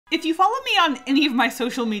If you follow me on any of my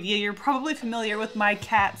social media, you're probably familiar with my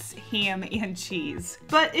cat's ham and cheese.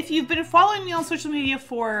 But if you've been following me on social media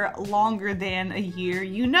for longer than a year,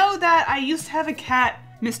 you know that I used to have a cat,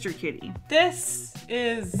 Mr. Kitty. This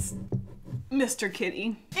is Mr.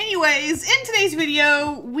 Kitty. Anyways, in today's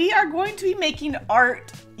video, we are going to be making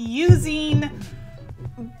art using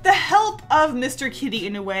the help of Mr. Kitty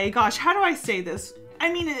in a way. Gosh, how do I say this?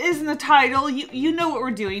 I mean, it is in the title. You know what we're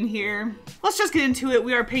doing here. Let's just get into it.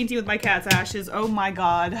 We are painting with my cat's ashes. Oh my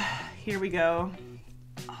God. Here we go.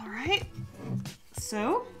 All right.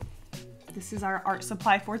 So this is our art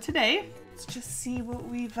supply for today. Let's just see what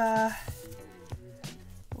we've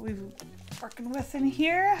working with in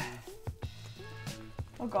here.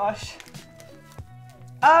 Oh gosh.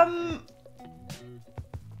 I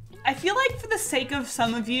feel like for the sake of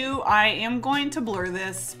some of you, I am going to blur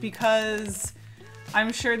this because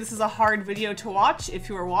I'm sure this is a hard video to watch if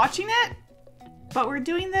you are watching it, but we're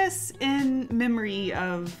doing this in memory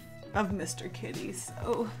of Mr. Kitty.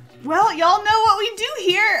 So, well, y'all know what we do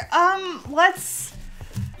here. Let's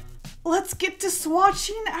get to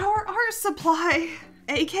swatching our art supply,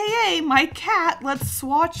 AKA my cat. Let's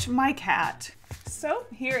swatch my cat. So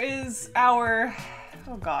here is our,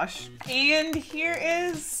 oh gosh, and here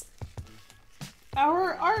is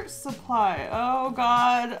our art supply. Oh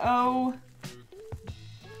God, oh.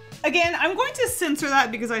 Again, I'm going to censor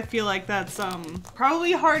that because I feel like that's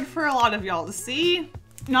probably hard for a lot of y'all to see.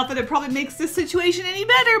 Not that it probably makes this situation any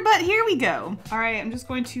better, but here we go. All right, I'm just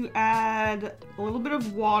going to add a little bit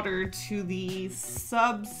of water to the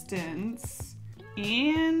substance.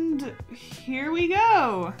 And here we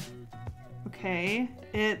go. Okay,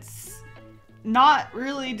 it's not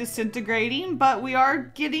really disintegrating, but we are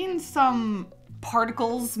getting some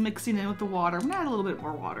particles mixing in with the water. I'm gonna add a little bit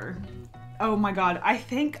more water. Oh my God, I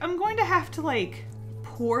think I'm going to have to like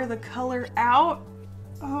pour the color out.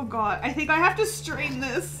 Oh God, I think I have to strain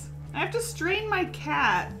this. I have to strain my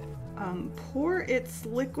cat. Pour its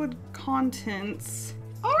liquid contents.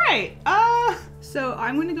 All right, so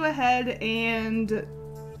I'm gonna go ahead and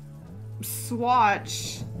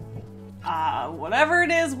swatch whatever it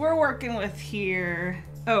is we're working with here.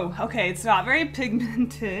 Oh, okay, it's not very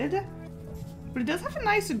pigmented, but it does have a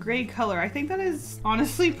nice gray color. I think that is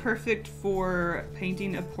honestly perfect for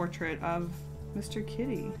painting a portrait of Mr.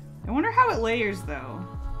 Kitty. I wonder how it layers though.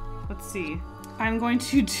 Let's see. I'm going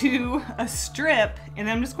to do a strip and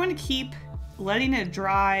I'm just going to keep letting it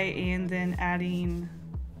dry and then adding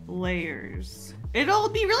layers. It'll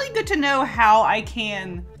be really good to know how I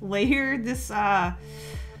can layer this art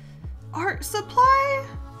supply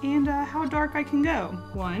and how dark I can go.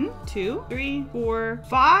 1, 2, 3, 4,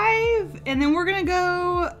 5, and then we're gonna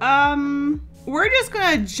go, we're just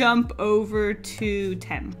gonna jump over to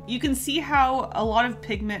 10. You can see how a lot of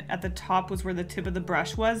pigment at the top was where the tip of the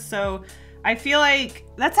brush was, so I feel like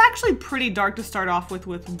that's actually pretty dark to start off with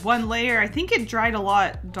one layer. I think it dried a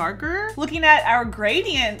lot darker. Looking at our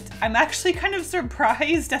gradient, I'm actually kind of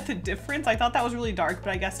surprised at the difference. I thought that was really dark,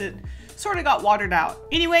 but I guess it sort of got watered out.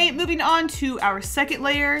 Anyway, moving on to our second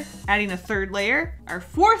layer, adding a third layer, our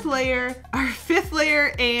fourth layer, our fifth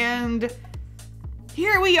layer, and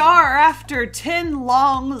here we are after 10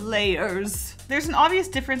 long layers. There's an obvious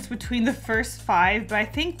difference between the first 5, but I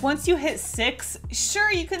think once you hit 6, sure,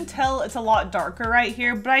 you can tell it's a lot darker right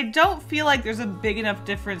here, but I don't feel like there's a big enough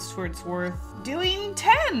difference where it's worth doing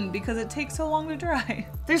 10 because it takes so long to dry.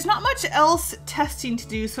 There's not much else testing to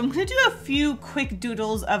do, so I'm gonna do a few quick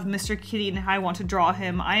doodles of Mr. Kitty and how I want to draw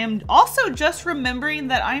him. I am also just remembering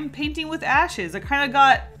that I'm painting with ashes. I kind of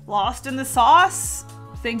got lost in the sauce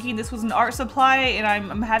thinking this was an art supply, and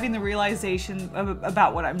I'm having the realization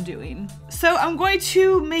about what I'm doing. So I'm going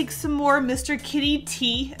to make some more Mr. Kitty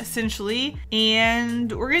tea, essentially,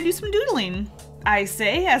 and we're gonna do some doodling. I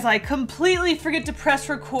say, as I completely forget to press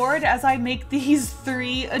record as I make these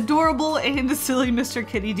 3 adorable and silly Mr.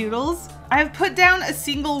 Kitty doodles. I have put down a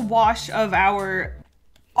single wash of our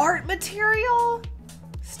art material.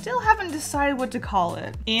 Still haven't decided what to call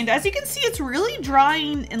it. And as you can see, it's really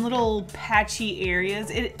drying in little patchy areas.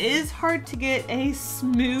 It is hard to get a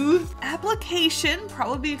smooth application,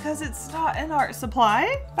 probably because it's not an art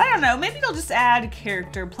supply. But I don't know, maybe it'll just add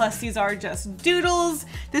character. Plus these are just doodles.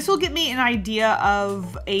 This will give me an idea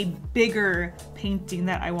of a bigger painting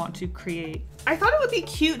that I want to create. I thought it would be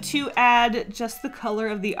cute to add just the color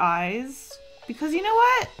of the eyes, because you know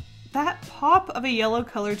what? That pop of a yellow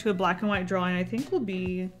color to a black and white drawing I think will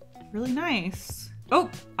be really nice. Oh,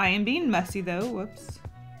 I am being messy though, whoops.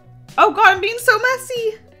 Oh God, I'm being so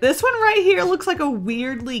messy. This one right here looks like a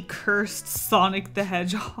weirdly cursed Sonic the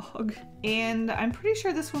Hedgehog. And I'm pretty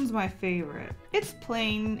sure this one's my favorite. It's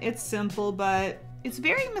plain, it's simple, but It's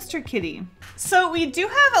very Mr. Kitty. So we do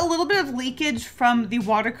have a little bit of leakage from the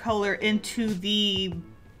watercolor into the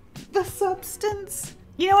substance.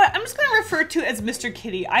 You know what? I'm just gonna refer to it as Mr.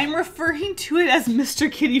 Kitty. I'm referring to it as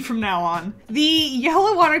Mr. Kitty from now on. The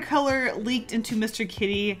yellow watercolor leaked into Mr.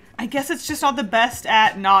 Kitty. I guess it's just not the best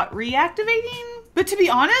at not reactivating. But to be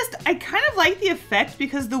honest, I kind of like the effect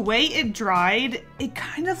because the way it dried, it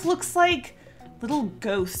kind of looks like little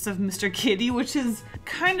ghosts of Mr. Kitty, which is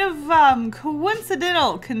kind of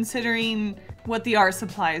coincidental considering what the art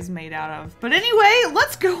supply is made out of. But anyway,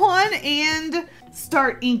 let's go on and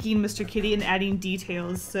start inking Mr. Kitty and adding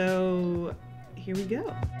details. So here we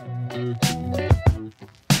go.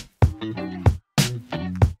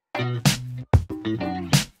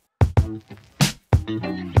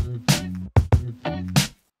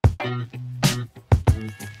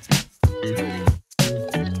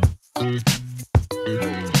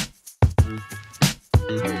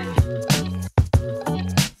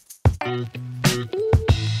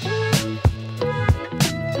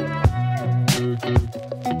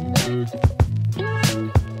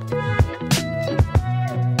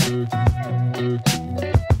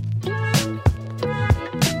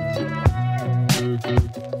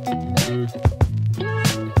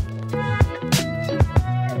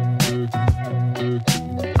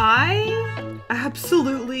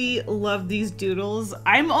 Absolutely love these doodles.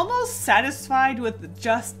 I'm almost satisfied with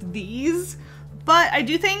just these, but I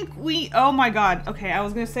do think oh my god. Okay, I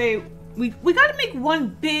was gonna say we gotta make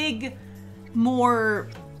one big, more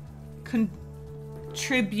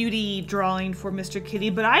contribute-y drawing for Mr. Kitty,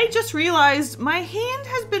 but I just realized my hand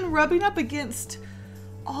has been rubbing up against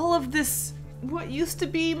all of this, what used to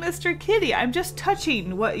be Mr. Kitty. I'm just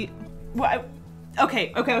touching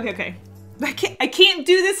okay. I can't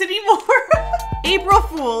do this anymore. April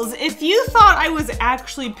Fools, if you thought I was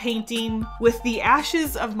actually painting with the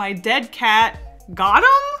ashes of my dead cat, got 'em?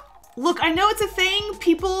 Look, I know it's a thing.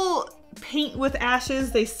 People paint with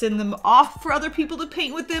ashes. They send them off for other people to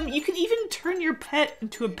paint with them. You can even turn your pet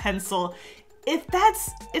into a pencil. If that's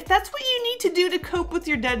what you need to do to cope with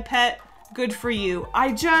your dead pet, good for you. I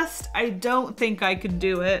don't think I could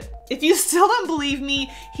do it. If you still don't believe me,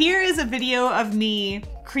 here is a video of me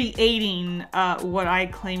creating what I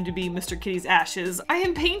claim to be Mr. Kitty's ashes. I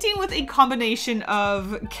am painting with a combination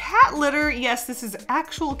of cat litter, yes, this is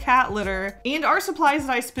actual cat litter, and art supplies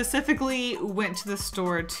that I specifically went to the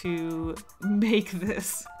store to make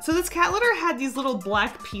this. So this cat litter had these little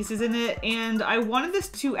black pieces in it, and I wanted this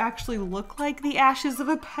to actually look like the ashes of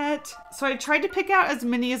a pet. So I tried to pick out as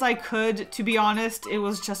many as I could. To be honest, it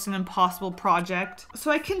was just an impossible project. So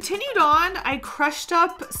I continued on. I crushed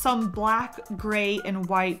up some black, gray, and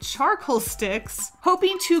white charcoal sticks,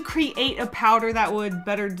 hoping to create a powder that would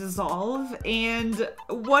better dissolve. And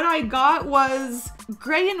what I got was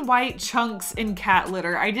gray and white chunks in cat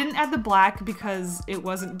litter. I didn't add the black because it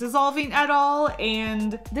wasn't dissolving at all,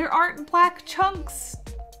 and there aren't black chunks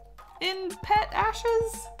in pet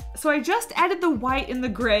ashes. So I just added the white and the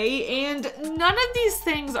gray, and none of these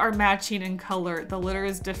things are matching in color. The litter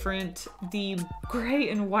is different, the gray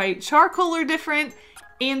and white charcoal are different,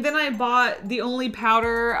 and then I bought the only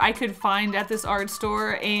powder I could find at this art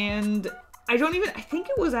store, and I think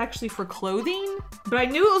it was actually for clothing, but I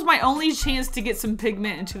knew it was my only chance to get some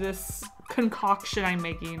pigment into this concoction I'm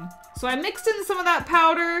making. So I mixed in some of that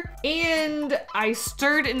powder, and I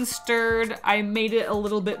stirred and stirred. I made it a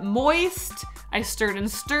little bit moist. I stirred and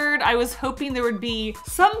stirred. I was hoping there would be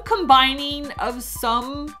some combining of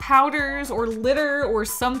some powders or litter or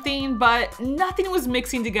something, but nothing was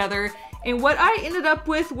mixing together. And what I ended up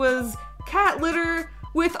with was cat litter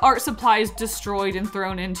with art supplies destroyed and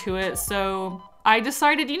thrown into it. So I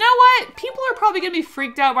decided, you know what? People are probably gonna be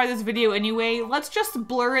freaked out by this video anyway. Let's just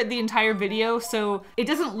blur it the entire video so it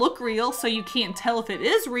doesn't look real, so you can't tell if it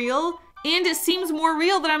is real. And it seems more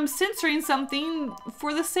real that I'm censoring something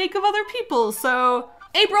for the sake of other people. So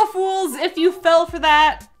April Fools, if you fell for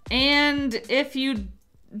that, and if you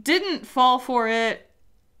didn't fall for it,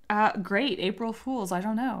 great, April Fools, I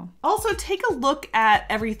don't know. Also, take a look at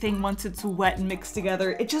everything once it's wet and mixed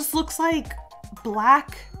together. It just looks like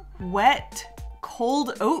black, wet,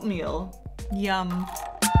 cold oatmeal. Yum.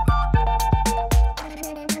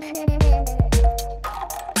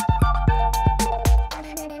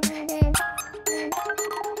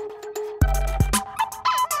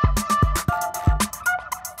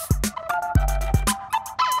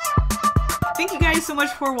 Thank you guys so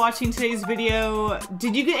much for watching today's video.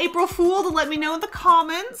 Did you get April Fooled? Let me know in the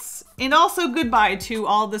comments. And also goodbye to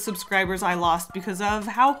all the subscribers I lost because of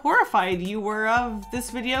how horrified you were of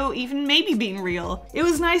this video even maybe being real. It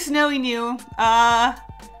was nice knowing you.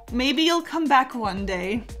 maybe you'll come back one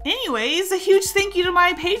day. Anyways, a huge thank you to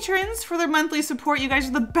my patrons for their monthly support. You guys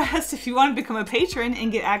are the best. If you want to become a patron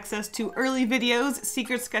and get access to early videos,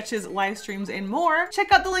 secret sketches, live streams, and more,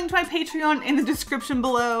 check out the link to my Patreon in the description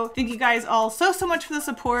below. Thank you guys all so much for the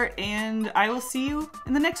support, and I will see you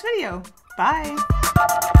in the next video.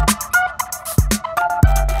 Bye.